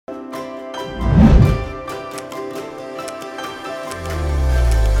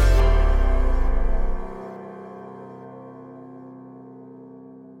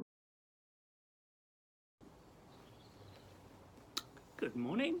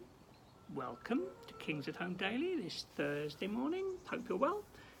welcome to Kings at Home Daily this Thursday morning. Hope you're well.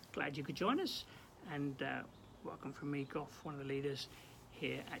 Glad you could join us. And welcome from me, Goff, one of the leaders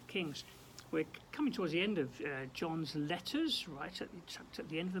here at Kings. We're coming towards the end of John's letters, right at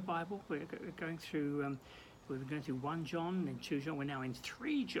the end of the Bible. We're going through, we've been going through 1 John, then 2 John. We're now in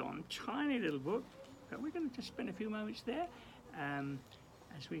 3 John, tiny little book. But we're going to just spend a few moments there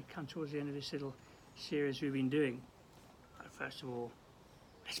as we come towards the end of this little series we've been doing. But first of all,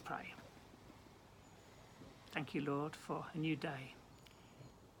 let's pray. Thank you, Lord, for a new day.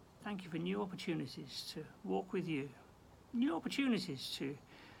 Thank you for new opportunities to walk with you, new opportunities to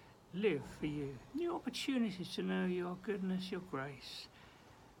live for you, new opportunities to know your goodness, your grace,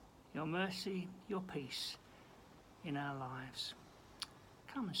 your mercy, your peace in our lives.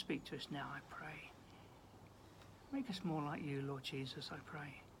 Come and speak to us now, I pray. Make us more like you, Lord Jesus, I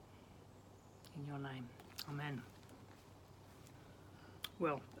pray. In your name, amen.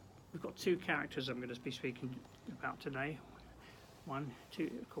 Well, we've got 2 characters I'm going to be speaking about today. One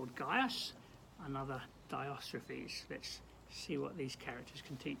called Gaius, another Diotrephes. Let's see what these characters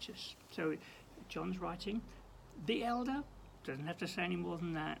can teach us. So John's writing, the elder, doesn't have to say any more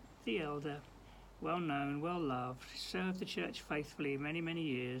than that, the elder, well known, well loved, served the church faithfully many, many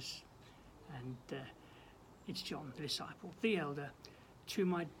years, and it's John, the disciple, the elder, to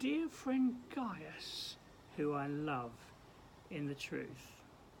my dear friend Gaius, who I love in the truth.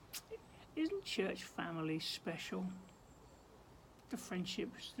 Isn't church family special? The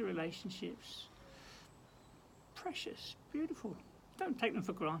friendships, the relationships, precious, beautiful. Don't take them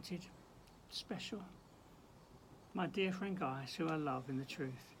for granted. Special. My dear friend Gaius, who I love in the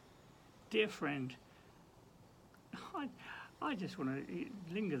truth. Dear friend, I just want to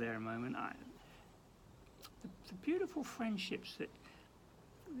linger there a moment. The beautiful friendships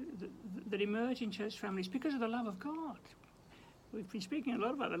that emerge in church families because of the love of God. We've been speaking a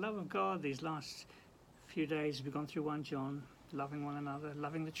lot about the love of God these last few days. We've gone through 1 John, loving one another,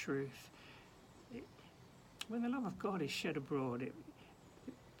 loving the truth. When the love of God is shed abroad, it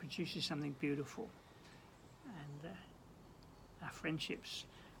produces something beautiful. And our friendships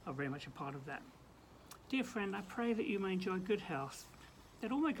are very much a part of that. Dear friend, I pray that you may enjoy good health,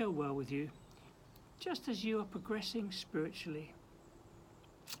 that all may go well with you, just as you are progressing spiritually.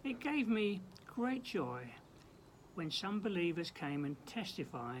 It gave me great joy when some believers came and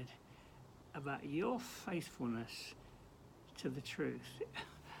testified about your faithfulness to the truth.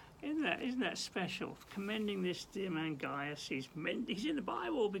 Isn't that special? Commending this dear man Gaius. He's in the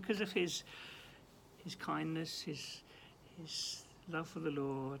Bible because of his kindness, his love for the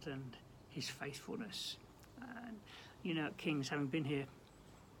Lord, and his faithfulness. And you know, at Kings, having been here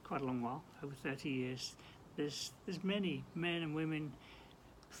quite a long while, over 30 years, there's many men and women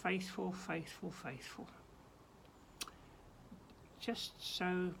faithful. Just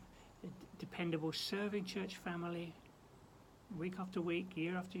so dependable, serving church family, week after week,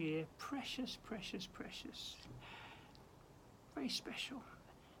 year after year. Precious. Very special.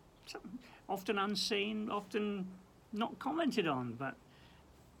 Something often unseen, often not commented on, but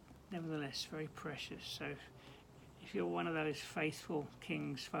nevertheless very precious. So if you're one of those faithful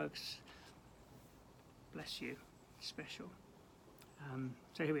Kings folks, bless you. Special.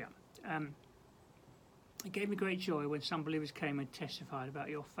 So here we are. It gave me great joy when some believers came and testified about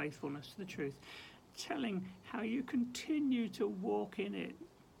your faithfulness to the truth, telling how you continue to walk in it.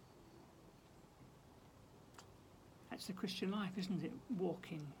 That's the Christian life, isn't it?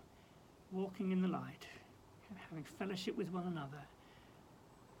 Walking in the light, having fellowship with one another.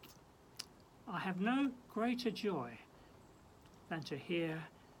 I have no greater joy than to hear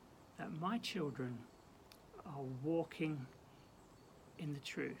that my children are walking in the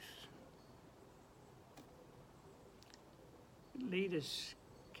truth. Leaders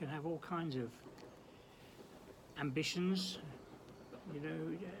can have all kinds of ambitions,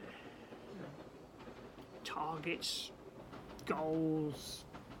 targets, goals,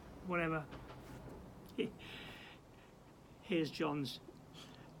 whatever. Here's John's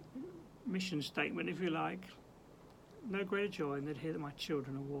mission statement, if you like. No greater joy than to hear that my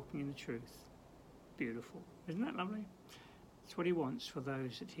children are walking in the truth. Beautiful. Isn't that lovely? It's what he wants for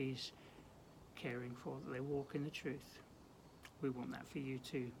those that he's caring for, that they walk in the truth. We want that for you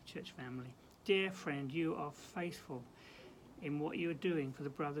too, church family. Dear friend, you are faithful in what you are doing for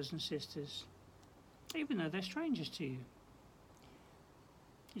the brothers and sisters, even though they're strangers to you.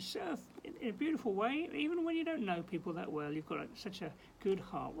 You serve in a beautiful way, even when you don't know people that well. You've got such a good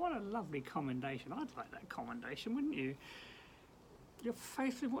heart. What a lovely commendation. I'd like that commendation, wouldn't you? You're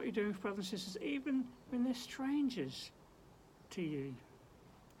faithful in what you're doing for brothers and sisters, even when they're strangers to you.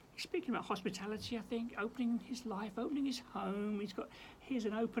 He's speaking about hospitality, I think, opening his life, opening his home. He's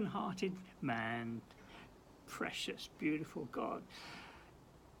an open-hearted man. Precious, beautiful God.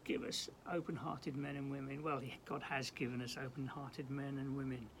 Give us open-hearted men and women. Well, God has given us open-hearted men and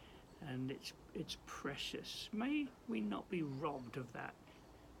women, and it's precious. May we not be robbed of that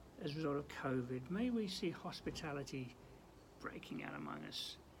as a result of COVID. May we see hospitality breaking out among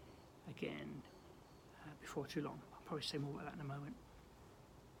us again before too long. I'll probably say more about that in a moment.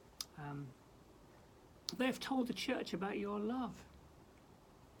 They have told the church about your love.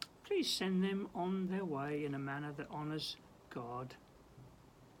 Please send them on their way in a manner that honours God.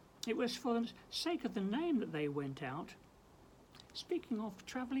 It was for the sake of the name that they went out. Speaking of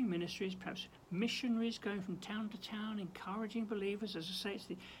travelling ministries, perhaps missionaries going from town to town, encouraging believers. As I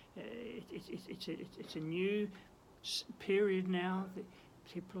say, it's a new period now.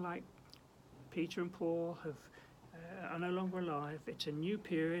 People like Peter and Paul are no longer alive. It's a new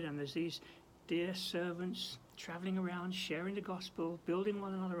period, and there's these dear servants travelling around, sharing the gospel, building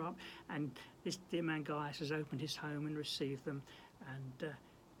one another up. And this dear man Gaius has opened his home and received them, and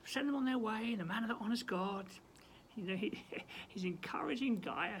send them on their way in a manner that honours God. You know, he's encouraging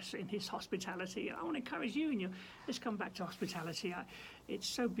Gaius in his hospitality. I want to encourage you. Let's come back to hospitality. It's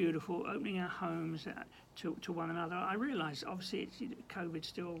so beautiful, opening our homes to one another. I realise, obviously, COVID's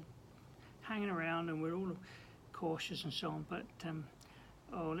still hanging around, and we're all cautious and so on. But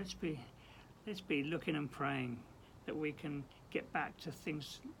let's be looking and praying that we can get back to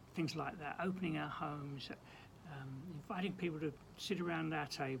things like that. Opening our homes, inviting people to sit around our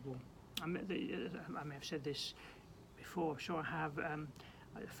table. I may have said this before. I'm sure I have.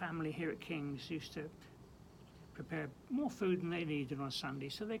 The family here at King's used to prepare more food than they needed on Sunday,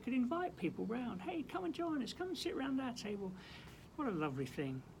 so they could invite people round. Hey, come and join us. Come and sit around our table. What a lovely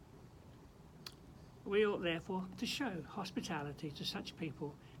thing. We ought therefore to show hospitality to such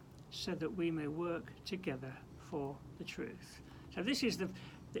people, so that we may work together for the truth. So this is the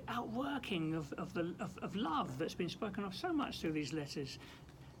outworking of love that's been spoken of so much through these letters.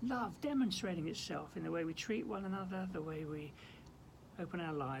 Love demonstrating itself in the way we treat one another, the way we open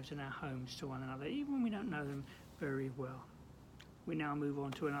our lives and our homes to one another, even when we don't know them very well. We now move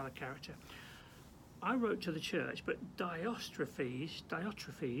on to another character. I wrote to the church, but Diotrephes,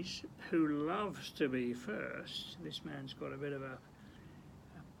 who loves to be first, this man's got a bit of a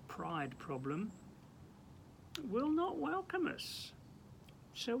pride problem, will not welcome us.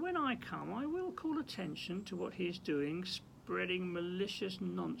 So when I come, I will call attention to what he is doing, spreading malicious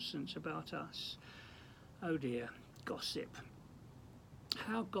nonsense about us. Oh dear, gossip.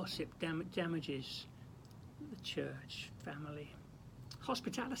 How gossip damages the church family.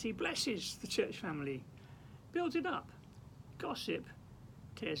 Hospitality blesses the church family, builds it up. Gossip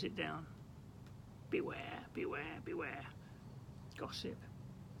tears it down. Beware, beware, beware. Gossip.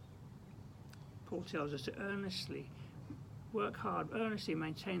 Paul tells us to work hard, earnestly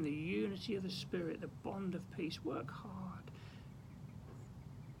maintain the unity of the Spirit, the bond of peace. Work hard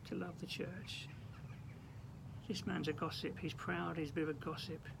to love the church. This man's a gossip. He's proud. He's a bit of a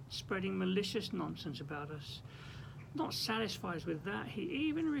gossip, spreading malicious nonsense about us. Not satisfied with that, he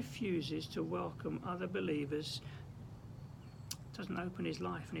even refuses to welcome other believers. Doesn't open his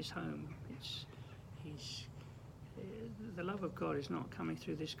life and his home. The love of God is not coming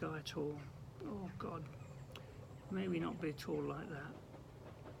through this guy at all. Oh God, may we not be at all like that.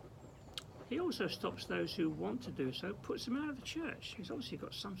 He also stops those who want to do so, puts them out of the church. He's obviously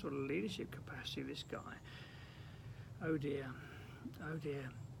got some sort of leadership capacity, this guy. Oh dear,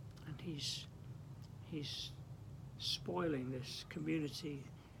 and he's spoiling this community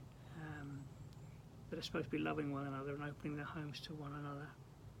that are supposed to be loving one another and opening their homes to one another.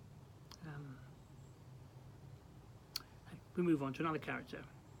 We move on to another character.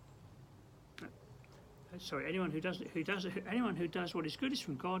 Anyone who does what is good is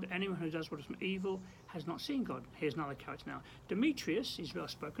from God. Anyone who does what is from evil has not seen God. Here's another character now. Demetrius is well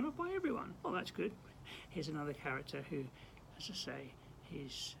spoken of by everyone. Oh, that's good. Here's another character who, as I say,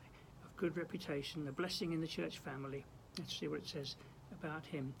 is of good reputation, a blessing in the church family. Let's see what it says about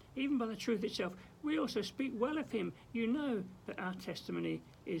him. Even by the truth itself, we also speak well of him. You know that our testimony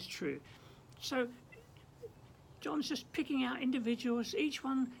is true. So John's just picking out individuals, each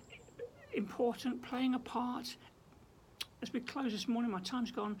one important, playing a part. As we close this morning, my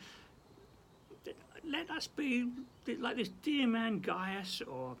time's gone. Let us be like this dear man Gaius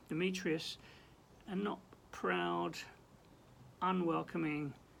or Demetrius, and not proud,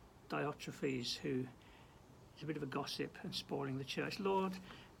 unwelcoming Diotrephes, who is a bit of a gossip and spoiling the church. Lord,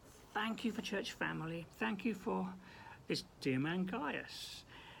 thank you for church family. Thank you for this dear man Gaius.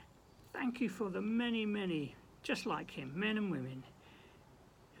 Thank you for the many, many, just like him, men and women,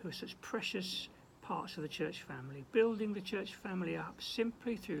 who are such precious parts of the church family, building the church family up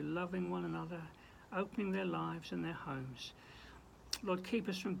simply through loving one another, opening their lives and their homes. Lord, keep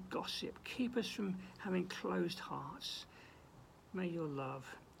us from gossip, keep us from having closed hearts. May your love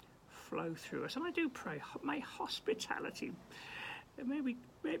flow through us. And I do pray, may hospitality, may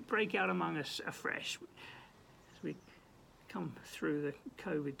it break out among us afresh as we come through the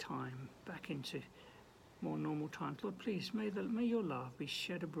COVID time back into more normal times. Lord, please, may your love be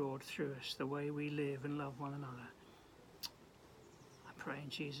shed abroad through us, the way we live and love one another. I pray in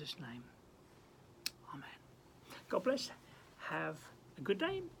Jesus' name. Amen. God bless. Have a good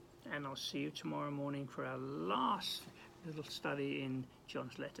day, and I'll see you tomorrow morning for our last little study in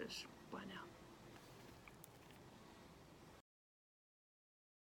John's letters. Bye now.